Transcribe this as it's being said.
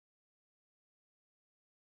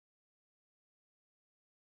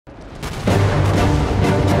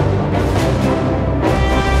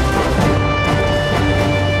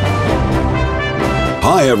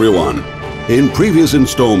Hi everyone! In previous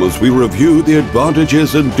installments we reviewed the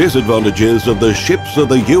advantages and disadvantages of the ships of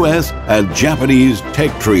the US and Japanese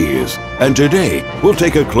tech trees. And today we'll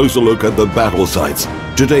take a closer look at the battle sites.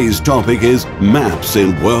 Today's topic is maps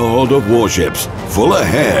in World of Warships. Full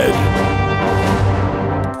ahead!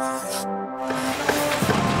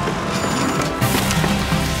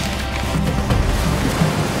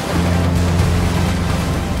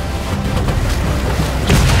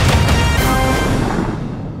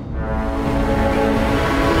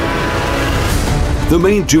 The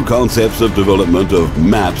main two concepts of development of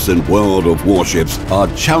maps in World of Warships are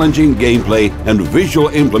challenging gameplay and visual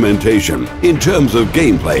implementation. In terms of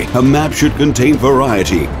gameplay, a map should contain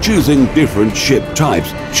variety. Choosing different ship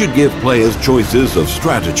types should give players choices of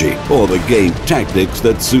strategy or the game tactics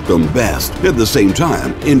that suit them best. At the same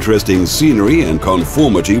time, interesting scenery and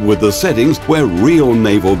conformity with the settings where real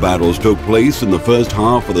naval battles took place in the first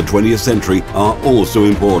half of the 20th century are also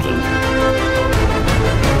important.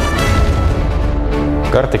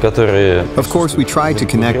 Of course, we try to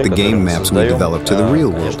connect the game maps we develop to the real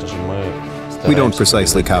world. We don't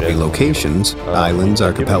precisely copy locations, islands,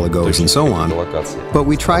 archipelagos, and so on, but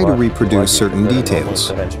we try to reproduce certain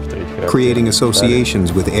details, creating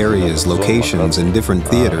associations with areas, locations, and different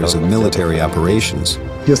theaters of military operations.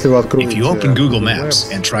 If you open Google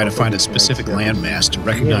Maps and try to find a specific landmass to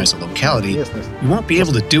recognize a locality, you won't be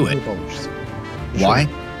able to do it. Why?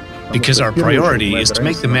 Because our priority is to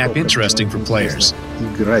make the map interesting for players.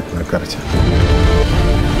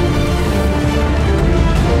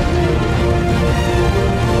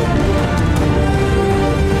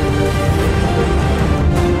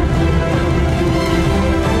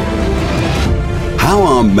 How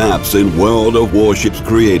are maps in World of Warships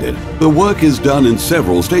created? The work is done in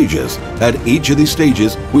several stages. At each of these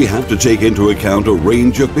stages, we have to take into account a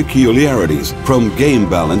range of peculiarities, from game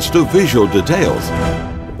balance to visual details.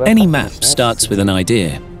 Any map starts with an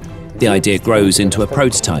idea. The idea grows into a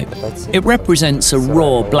prototype. It represents a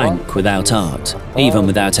raw blank without art, even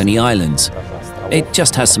without any islands. It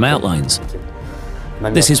just has some outlines.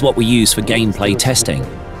 This is what we use for gameplay testing.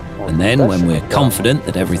 And then, when we're confident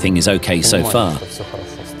that everything is okay so far,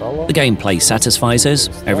 the gameplay satisfies us,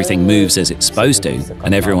 everything moves as it's supposed to,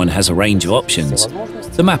 and everyone has a range of options,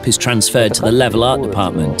 the map is transferred to the level art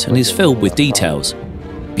department and is filled with details.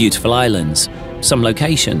 Beautiful islands, some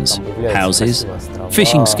locations, houses,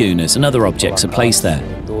 fishing schooners and other objects are placed there.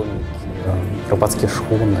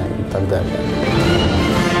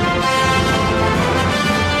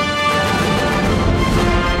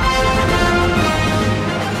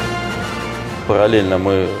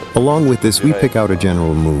 Along with this, we pick out a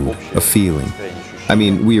general mood, a feeling. I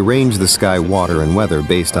mean, we arrange the sky, water, and weather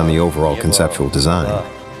based on the overall conceptual design.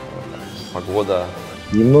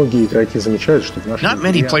 Not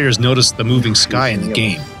many players notice the moving sky in the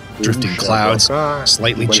game, drifting clouds,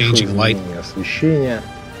 slightly changing light. In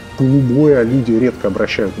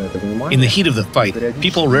the heat of the fight,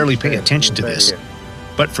 people rarely pay attention to this.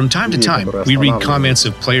 But from time to time, we read comments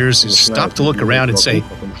of players who stop to look around and say,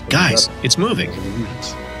 "Guys, it's moving."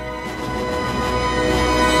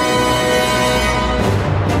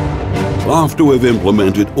 After we've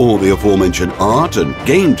implemented all the aforementioned art and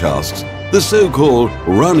game tasks, the so-called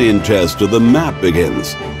run-in test of the map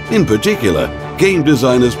begins. In particular, game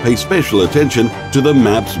designers pay special attention to the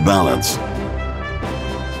map's balance.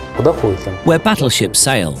 Where battleships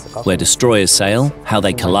sail, where destroyers sail, how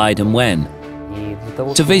they collide and when.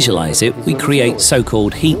 To visualize it, we create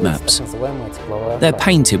so-called heat maps. They're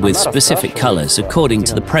painted with specific colors according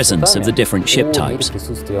to the presence of the different ship types.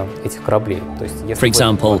 For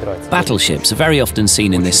example, battleships are very often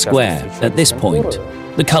seen in this square. At this point,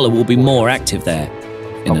 the color will be more active there.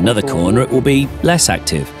 In another corner, it will be less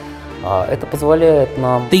active.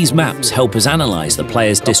 These maps help us analyze the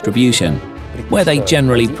player's distribution, where they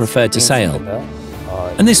generally prefer to sail.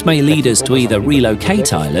 And this may lead us to either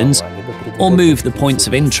relocate islands, or move the points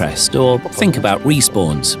of interest, or think about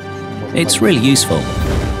respawns. It's really useful.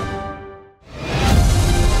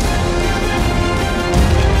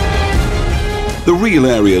 The real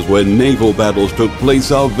areas where naval battles took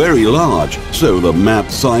place are very large, so the map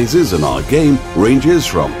sizes in our game ranges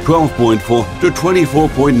from 12.4 to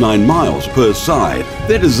 24.9 miles per side.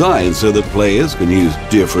 They're designed so that players can use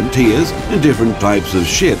different tiers and different types of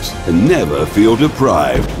ships and never feel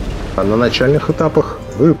deprived. At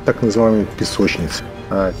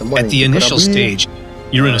the initial stage,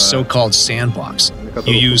 you're in a so-called sandbox.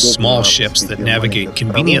 You use small ships that navigate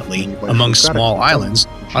conveniently among small islands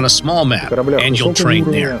on a small map, and you'll train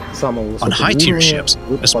there. On high-tier ships,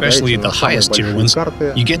 especially the highest-tier ones,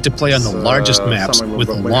 you get to play on the largest maps with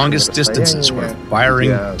the longest distances where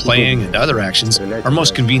firing, playing, and other actions are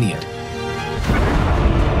most convenient.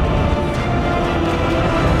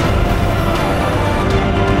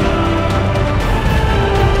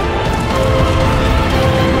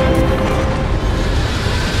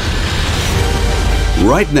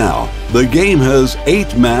 Right now, the game has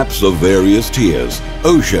 8 maps of various tiers.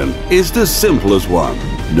 Ocean is the simplest one.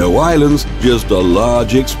 No islands, just a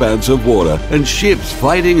large expanse of water and ships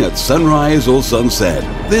fighting at sunrise or sunset.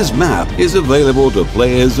 This map is available to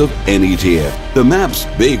players of any tier. The maps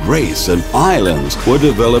Big Race and Islands were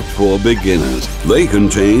developed for beginners. They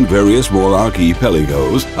contain various small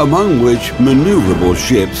archipelagos, among which maneuverable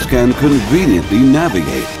ships can conveniently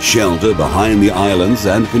navigate, shelter behind the islands,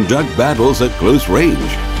 and conduct battles at close range.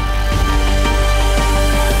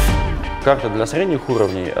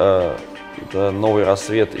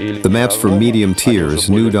 The maps for medium tiers,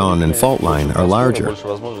 New Dawn and Fault Line, are larger.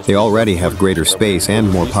 They already have greater space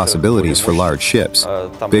and more possibilities for large ships.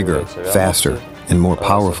 Bigger, faster, and more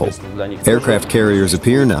powerful. Aircraft carriers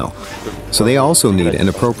appear now, so they also need an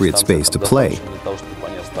appropriate space to play.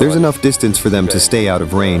 There's enough distance for them to stay out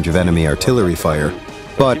of range of enemy artillery fire,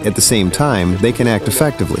 but at the same time, they can act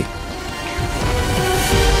effectively.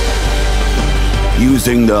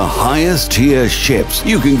 Using the highest tier ships,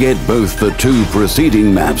 you can get both the 2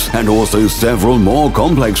 preceding maps and also several more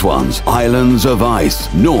complex ones. Islands of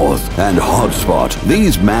Ice, North, and Hotspot.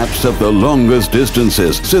 These maps have the longest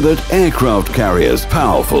distances so that aircraft carriers,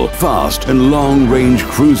 powerful, fast, and long-range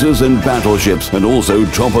cruisers and battleships, and also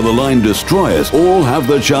top-of-the-line destroyers all have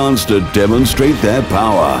the chance to demonstrate their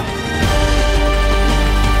power.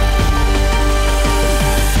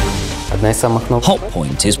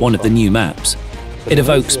 Hotpoint is one of the new maps. It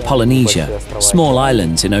evokes Polynesia, small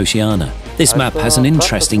islands in Oceania. This map has an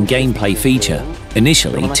interesting gameplay feature.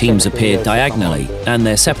 Initially, teams appear diagonally, and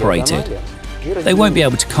they're separated. They won't be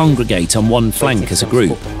able to congregate on one flank as a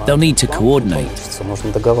group. They'll need to coordinate.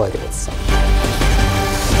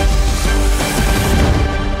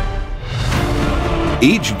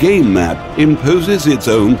 Each game map imposes its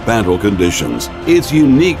own battle conditions, its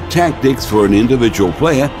unique tactics for an individual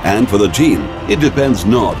player and for the team. It depends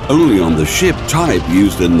not only on the ship type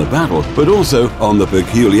used in the battle, but also on the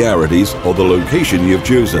peculiarities of the location you've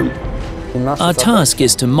chosen. Our task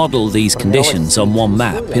is to model these conditions on one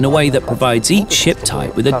map in a way that provides each ship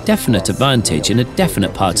type with a definite advantage in a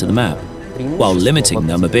definite part of the map, while limiting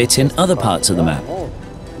them a bit in other parts of the map.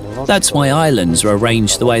 That's why islands are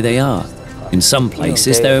arranged the way they are. In some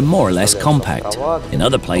places, they are more or less compact. In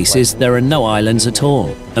other places, there are no islands at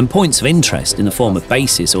all, and points of interest in the form of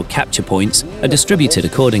bases or capture points are distributed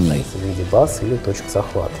accordingly.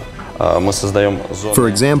 For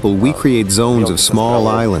example, we create zones of small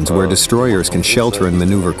islands where destroyers can shelter and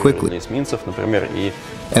maneuver quickly.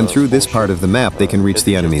 And through this part of the map, they can reach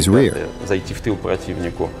the enemy's rear.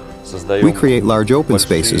 We create large open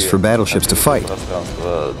spaces for battleships to fight,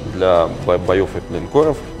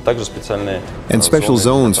 and special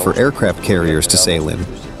zones for aircraft carriers to sail in,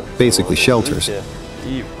 basically shelters.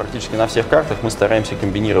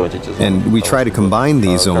 And we try to combine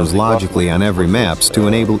these zones logically on every map to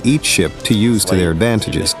enable each ship to use to their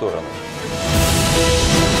advantages.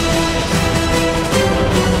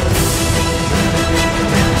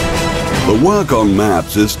 The work on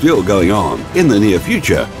maps is still going on. In the near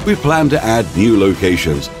future, we plan to add new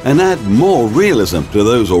locations and add more realism to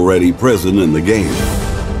those already present in the game.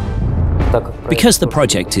 Because the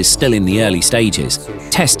project is still in the early stages,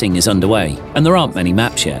 testing is underway, and there aren't many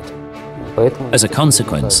maps yet. As a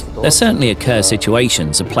consequence, there certainly occur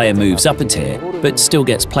situations a player moves up a tier, but still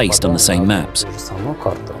gets placed on the same maps.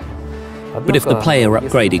 But if the player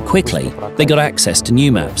upgraded quickly, they got access to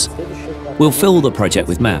new maps. We'll fill the project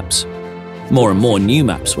with maps. More and more new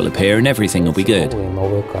maps will appear and everything will be good.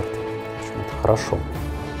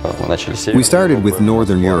 We started with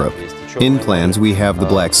Northern Europe. In plans, we have the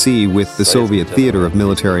Black Sea with the Soviet Theater of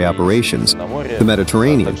Military Operations, the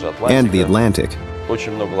Mediterranean, and the Atlantic.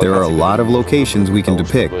 There are a lot of locations we can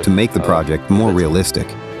depict to make the project more realistic.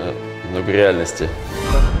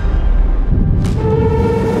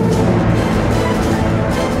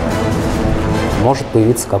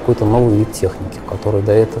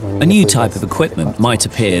 A new type of equipment might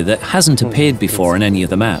appear that hasn't appeared before on any of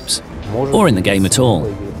the maps, or in the game at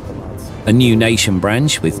all. A new nation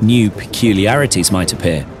branch with new peculiarities might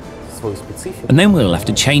appear. And then we'll have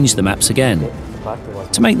to change the maps again,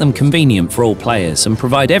 to make them convenient for all players and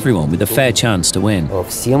provide everyone with a fair chance to win.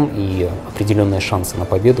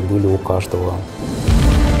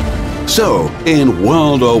 So, in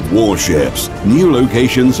World of Warships, new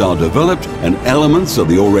locations are developed and elements of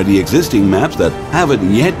the already existing maps that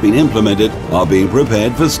haven't yet been implemented are being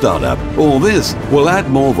prepared for startup. All this will add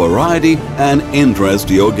more variety and interest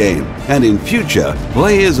to your game, and in future,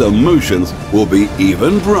 players' emotions will be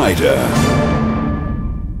even brighter.